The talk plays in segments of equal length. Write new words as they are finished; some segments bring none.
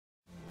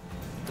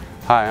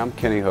Hi, I'm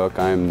Kenny Hook.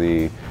 I'm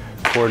the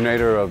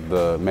coordinator of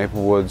the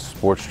Maple Woods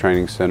Sports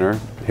Training Center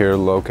here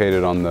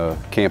located on the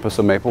campus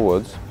of Maple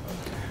Woods.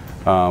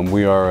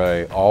 We are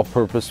an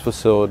all-purpose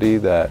facility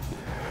that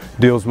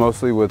deals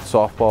mostly with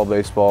softball,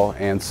 baseball,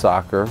 and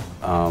soccer.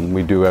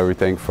 We do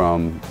everything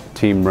from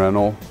team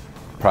rental,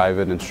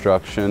 private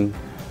instruction,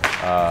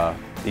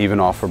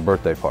 even offer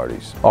birthday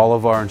parties. All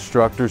of our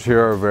instructors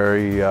here are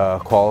very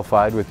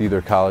qualified with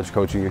either college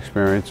coaching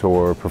experience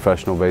or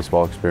professional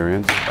baseball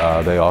experience.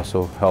 They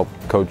also help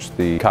coach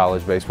the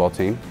college baseball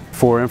team.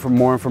 For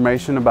more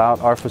information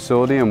about our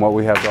facility and what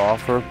we have to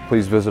offer,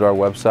 please visit our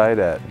website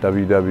at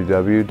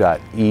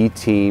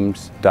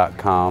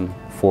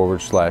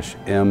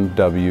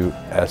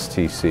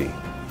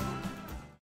www.eteams.com/MWSTC.